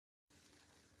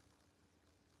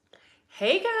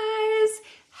Hey guys,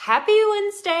 happy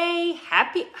Wednesday.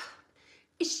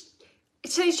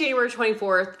 Today's January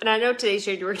 24th, and I know today's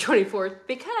January 24th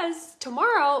because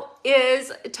tomorrow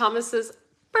is Thomas's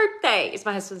birthday. It's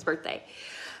my husband's birthday.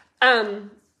 But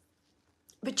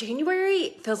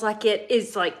January feels like it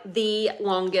is like the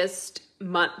longest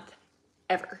month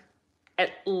ever.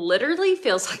 It literally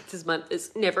feels like this month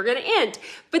is never going to end.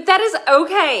 But that is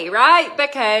okay, right?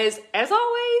 Because as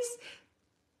always,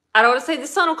 I don't want to say the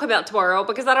sun will come out tomorrow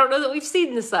because I don't know that we've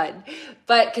seen the sun.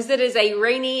 But because it is a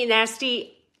rainy,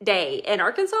 nasty day in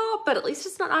Arkansas, but at least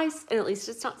it's not ice and at least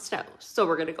it's not snow. So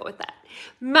we're going to go with that.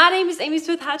 My name is Amy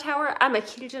Smith-Hightower. I'm a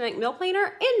ketogenic meal planner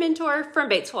and mentor from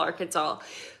Batesville, Arkansas,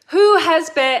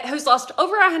 who's lost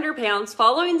over 100 pounds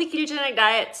following the ketogenic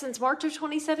diet since March of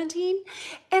 2017.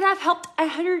 And I've helped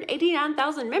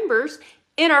 189,000 members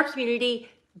in our community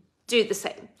do the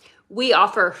same. We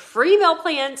offer free meal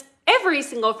plans every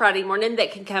single Friday morning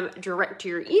that can come direct to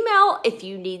your email. If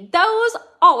you need those,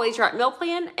 always write meal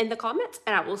plan in the comments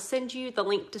and I will send you the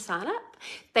link to sign up.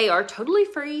 They are totally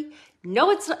free. No,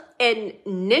 it's not. And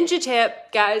ninja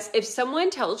tip, guys, if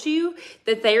someone tells you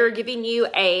that they are giving you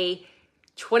a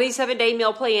 27-day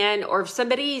meal plan, or if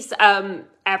somebody's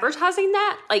advertising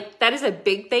that, like that is a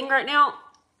big thing right now.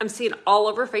 I'm seeing all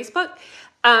over Facebook.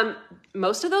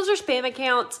 Most of those are spam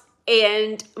accounts.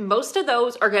 And most of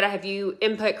those are going to have you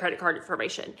input credit card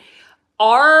information.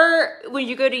 When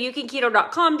you go to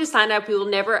UCANKETO.com to sign up, we will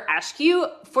never ask you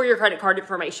for your credit card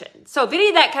information. So if any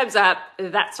of that comes up,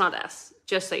 that's not us,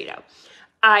 just so you know.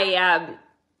 I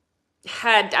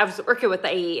was working with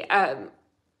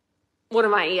one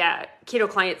of my keto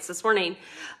clients this morning.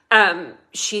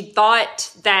 She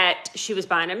thought that she was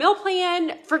buying a meal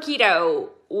plan for keto.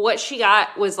 What she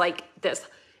got was like this.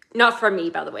 Not from me,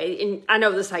 by the way. And I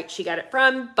know the site she got it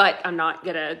from, but I'm not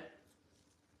going to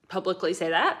publicly say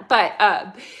that.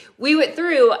 But we went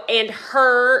through and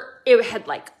it had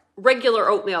like regular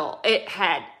oatmeal. It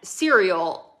had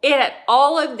cereal. It had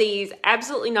all of these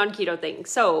absolutely non-keto things.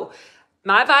 So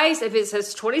my advice, if it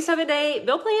says 27-day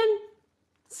meal plan,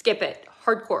 skip it.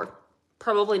 Hardcore.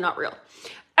 Probably not real.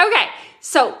 Okay.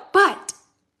 But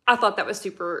I thought that was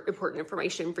super important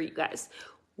information for you guys.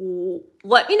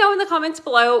 Let me know in the comments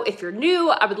below. If you're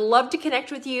new, I would love to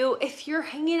connect with you. If you're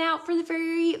hanging out for the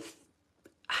very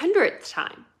 100th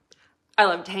time, I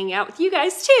love to hang out with you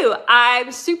guys too.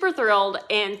 I'm super thrilled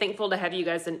and thankful to have you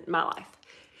guys in my life.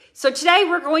 So today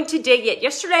we're going to dig it.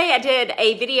 Yesterday I did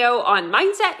a video on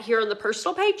mindset here on the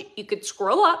personal page. You could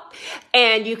scroll up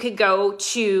and you could go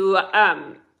to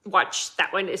watch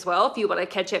that one as well if you want to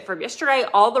catch it from yesterday.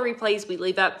 All the replays we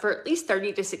leave up for at least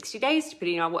 30 to 60 days,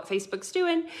 depending on what Facebook's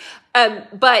doing.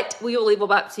 But we will leave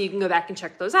them up so you can go back and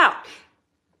check those out.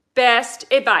 Best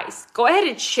advice, go ahead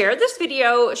and share this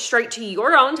video straight to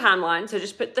your own timeline. So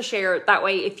just put the share. That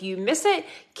way, if you miss it,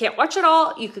 can't watch it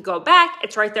all, you could go back.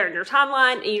 It's right there in your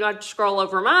timeline and you don't have to scroll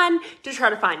over mine to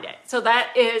try to find it. So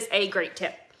that is a great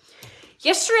tip.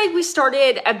 Yesterday, we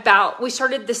started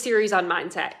the series on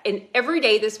mindset, and every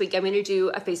day this week, I'm going to do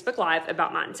a Facebook Live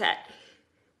about mindset.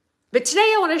 But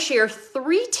today, I want to share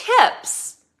 3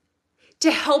 tips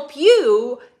to help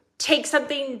you take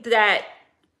something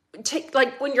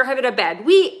like when you're having a bad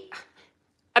week,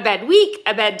 a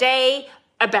bad day,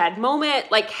 a bad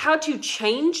moment, like how to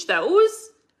change those,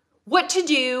 what to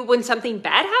do when something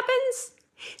bad happens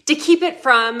to keep it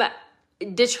from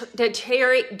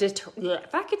deteriorate.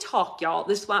 If I could talk, y'all,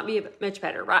 this might be much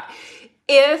better, right?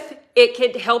 If it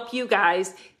could help you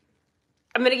guys,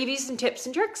 I'm going to give you some tips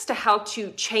and tricks to how to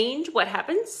change what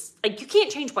happens. Like you can't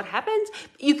change what happens,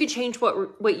 but you can change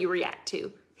what you react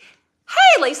to.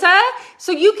 Hey, Lisa.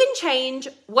 So you can change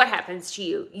what happens to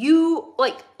you.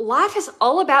 Life is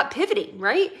all about pivoting,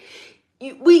 right?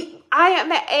 I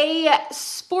am a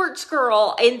sports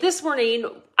girl, and this morning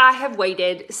I have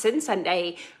waited since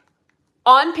Sunday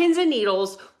on pins and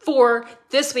needles for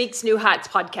this week's New Heights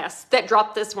podcast that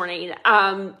dropped this morning.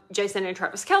 Jason and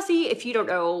Travis Kelce, if you don't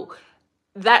know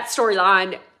that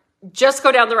storyline, just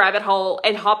go down the rabbit hole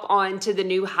and hop on to the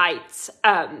New Heights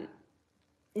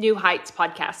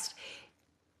podcast.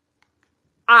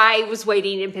 I was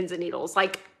waiting in pins and needles,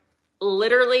 like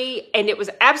literally, and it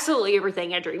was absolutely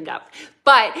everything I dreamed of.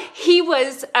 But he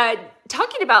was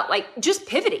talking about like just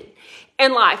pivoting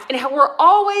in life and how we're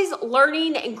always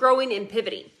learning and growing and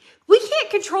pivoting. We can't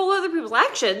control other people's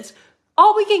actions.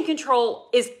 All we can control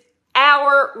is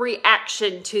our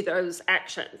reaction to those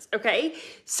actions. Okay.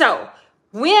 So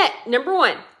number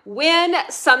one, when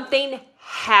something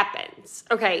happens,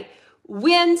 okay,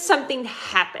 when something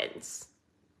happens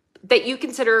that you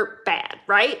consider bad,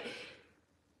 right?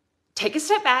 Take a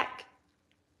step back,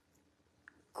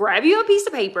 grab you a piece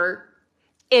of paper,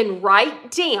 and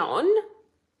write down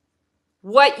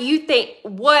what you think,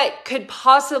 what could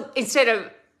possibly, instead of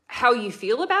how you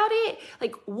feel about it,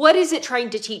 like, what is it trying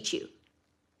to teach you?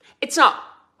 It's not,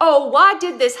 oh, why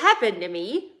did this happen to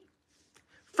me?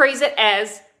 Phrase it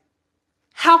as,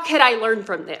 how can I learn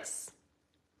from this?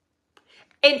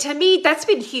 And to me, that's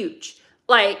been huge.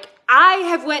 Like, I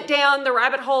have went down the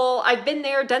rabbit hole. I've been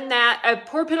there, done that.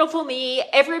 Poor pitiful me.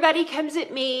 Everybody comes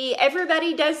at me.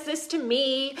 Everybody does this to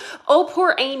me. Oh,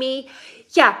 poor Amy.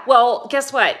 Yeah, well,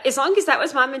 guess what? As long as that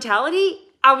was my mentality,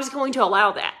 I was going to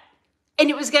allow that. And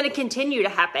it was going to continue to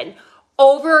happen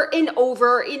over and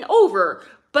over and over.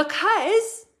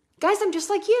 Because, guys, I'm just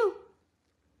like you.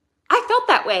 I felt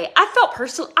that way. I felt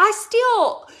personal. I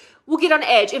still will get on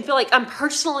edge and feel like I'm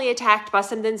personally attacked by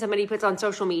something somebody puts on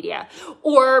social media,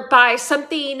 or by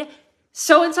something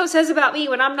so-and-so says about me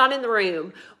when I'm not in the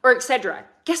room, or etc.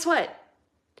 Guess what?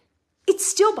 It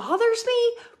still bothers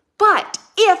me, but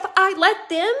if I let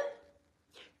them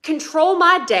control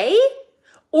my day,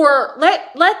 or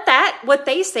let that, what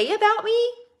they say about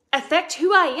me, affect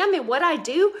who I am and what I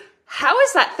do, how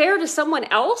is that fair to someone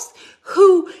else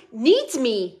who needs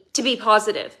me to be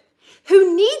positive?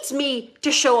 Who needs me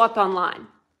to show up online?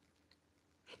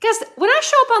 Guys, when I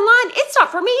show up online, it's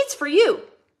not for me, it's for you.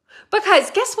 Because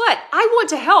guess what? I want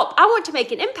to help. I want to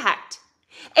make an impact.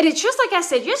 And it's just like I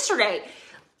said yesterday,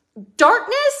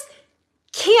 darkness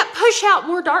can't push out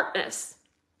more darkness.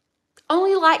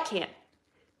 Only light can.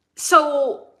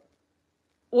 So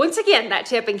once again, that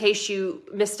tip, in case you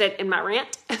missed it in my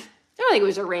rant, I don't think it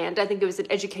was a rant. I think it was an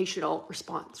educational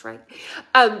response, right?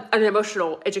 An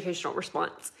emotional educational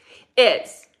response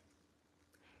is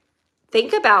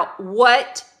think about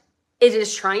what it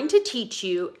is trying to teach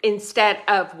you instead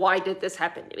of why did this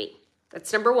happen to me?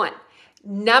 That's number one.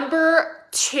 Number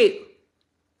two,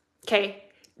 okay?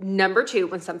 Number two,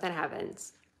 when something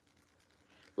happens,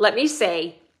 let me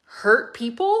say, hurt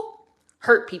people,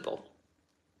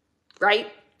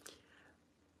 right?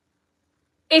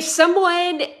 If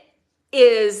someone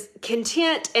is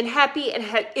content and happy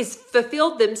and is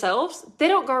fulfilled themselves, they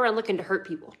don't go around looking to hurt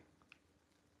people.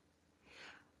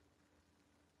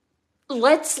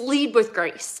 Let's lead with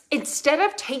grace. Instead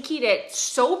of taking it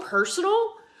so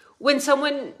personal when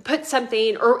someone puts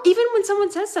something, or even when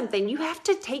someone says something, you have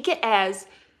to take it as,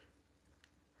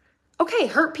 okay,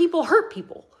 hurt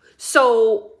people.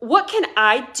 So what can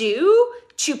I do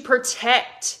to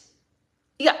protect?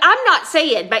 Yeah, I'm not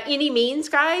saying by any means,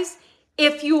 guys,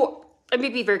 let me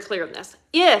be very clear on this.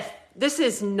 If this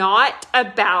is not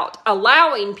about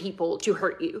allowing people to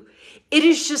hurt you, it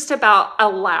is just about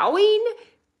allowing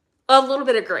a little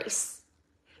bit of grace.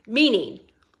 Meaning,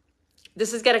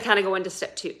 this is going to kind of go into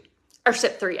step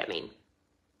three, I mean.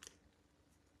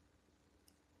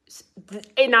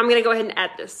 And I'm going to go ahead and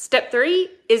add this. Step three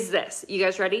is this. You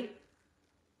guys ready?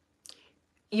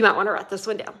 You might want to write this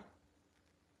one down.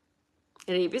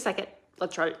 And I'll give you a second.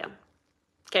 Let's write it down.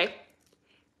 Okay?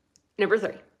 Number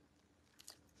three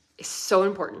is so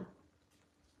important.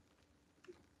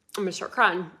 I'm going to start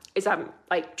crying as I'm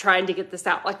like trying to get this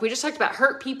out. Like we just talked about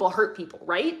hurt people,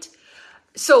 right?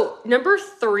 So number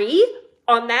three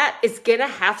on that is going to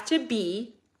have to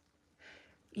be,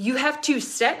 you have to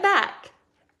step back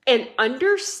and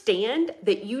understand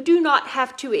that you do not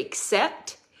have to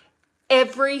accept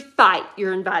every fight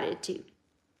you're invited to.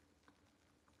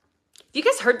 If you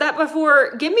guys heard that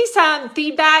before, give me some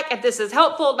feedback. If this is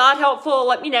helpful, not helpful,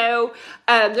 let me know.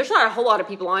 There's not a whole lot of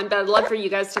people on, but I'd love for you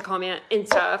guys to comment and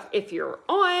stuff if you're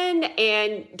on.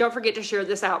 And don't forget to share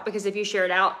this out, because if you share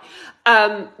it out,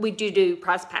 we do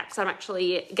prize packs. I'm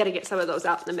actually going to get some of those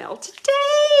out in the mail today.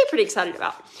 Pretty excited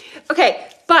about. Okay,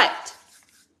 but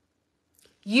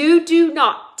you do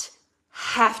not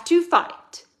have to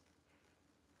fight.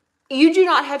 You do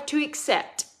not have to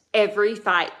accept every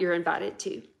fight you're invited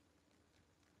to.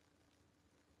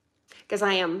 Because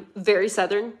I am very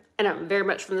Southern and I'm very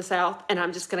much from the South, and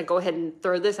I'm just going to go ahead and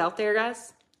throw this out there,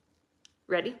 guys.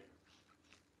 Ready?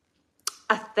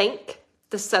 I think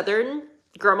the Southern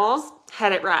grandmas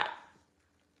had it right.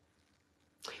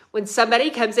 When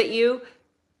somebody comes at you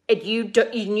and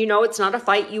you know it's not a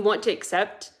fight you want to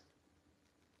accept,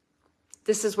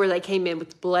 this is where they came in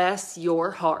with bless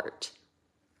your heart.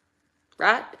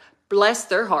 Right? Bless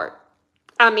their heart.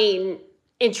 I mean,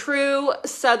 in true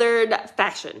Southern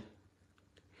fashion.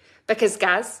 Because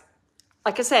guys,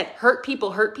 like I said, hurt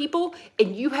people,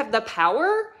 and you have the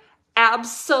power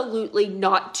absolutely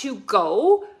not to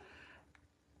go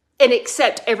and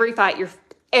accept every fight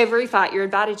you're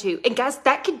invited to. And guys,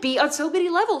 that could be on so many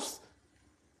levels.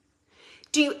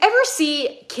 Do you ever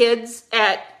see kids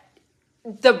at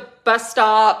the bus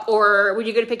stop or when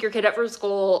you go to pick your kid up from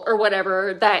school or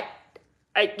whatever that,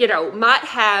 might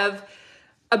have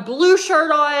a blue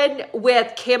shirt on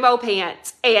with camo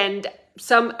pants and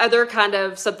some other kind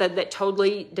of something that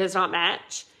totally does not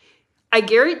match. I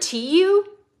guarantee you,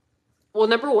 well,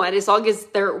 number one, as long as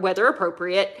they're weather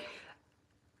appropriate,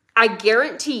 I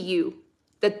guarantee you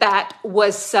that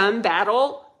was some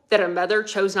battle that a mother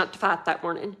chose not to fight that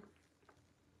morning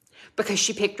because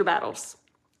she picked her battles.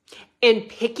 And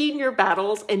picking your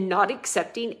battles and not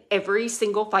accepting every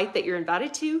single fight that you're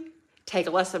invited to, take a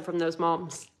lesson from those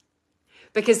moms.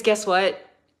 Because guess what?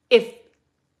 If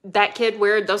that kid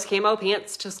wearing those camo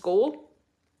pants to school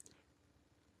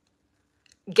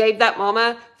gave that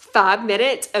mama 5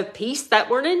 minutes of peace that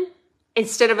morning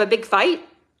instead of a big fight,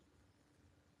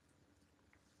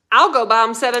 I'll go buy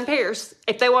them 7 pairs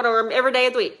if they want to wear them every day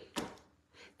of the week.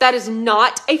 That is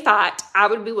not a fight I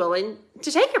would be willing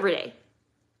to take every day.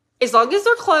 As long as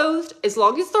they're clothed, as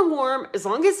long as they're warm, as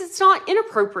long as it's not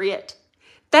inappropriate,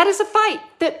 that is a fight.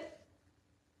 But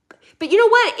you know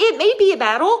what? It may be a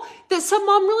battle that some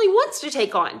mom really wants to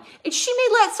take on, and she may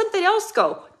let something else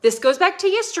go. This goes back to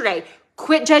yesterday.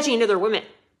 Quit judging other women.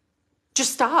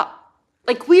 Just stop.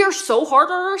 Like, we are so hard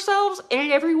on ourselves and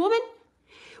in every woman.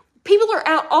 People are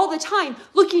out all the time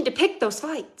looking to pick those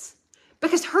fights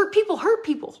because hurt people hurt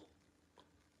people.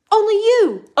 Only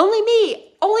you, only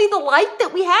me, only the light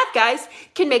that we have, guys,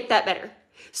 can make that better.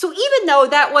 So even though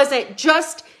that wasn't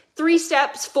just 3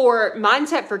 steps for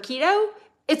mindset for keto,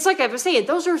 it's like I was saying,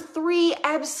 those are 3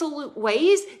 absolute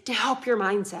ways to help your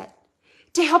mindset,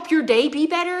 to help your day be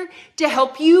better, to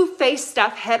help you face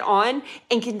stuff head on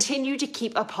and continue to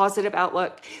keep a positive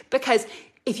outlook. Because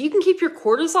if you can keep your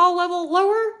cortisol level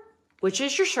lower, which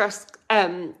is your stress,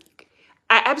 I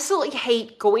absolutely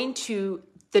hate going to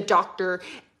the doctor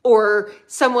or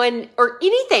someone or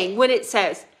anything when it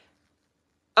says,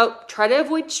 oh, try to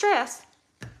avoid stress.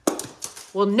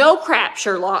 Well, no crap,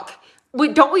 Sherlock.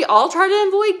 Don't we all try to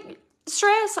avoid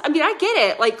stress? I mean, I get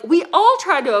it. Like, we all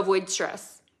try to avoid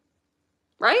stress,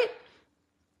 right?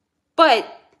 But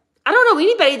I don't know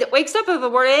anybody that wakes up in the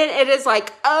morning and is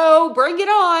like, oh, bring it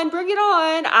on, bring it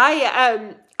on.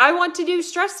 I want to do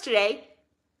stress today.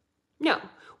 No,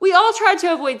 we all try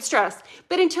to avoid stress,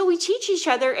 but until we teach each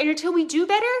other and until we do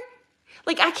better,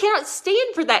 like, I cannot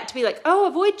stand for that to be like, oh,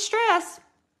 avoid stress.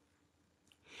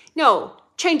 No,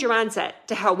 change your mindset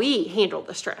to how we handle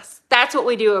the stress. That's what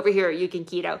we do over here at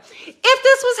UCANKETO. If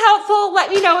this was helpful,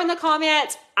 let me know in the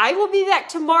comments. I will be back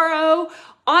tomorrow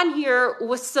on here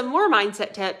with some more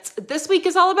mindset tips. This week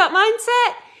is all about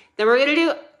mindset. Then we're going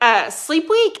to do sleep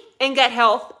week and gut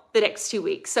health the next 2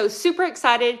 weeks. So super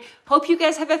excited. Hope you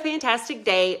guys have a fantastic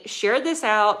day. Share this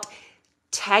out.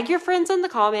 Tag your friends in the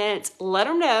comments. Let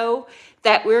them know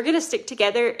that we're going to stick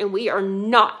together and we are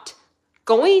not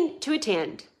going to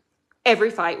attend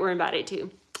every fight we're invited to.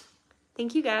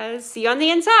 Thank you guys. See you on the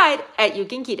inside at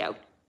UCANKETO.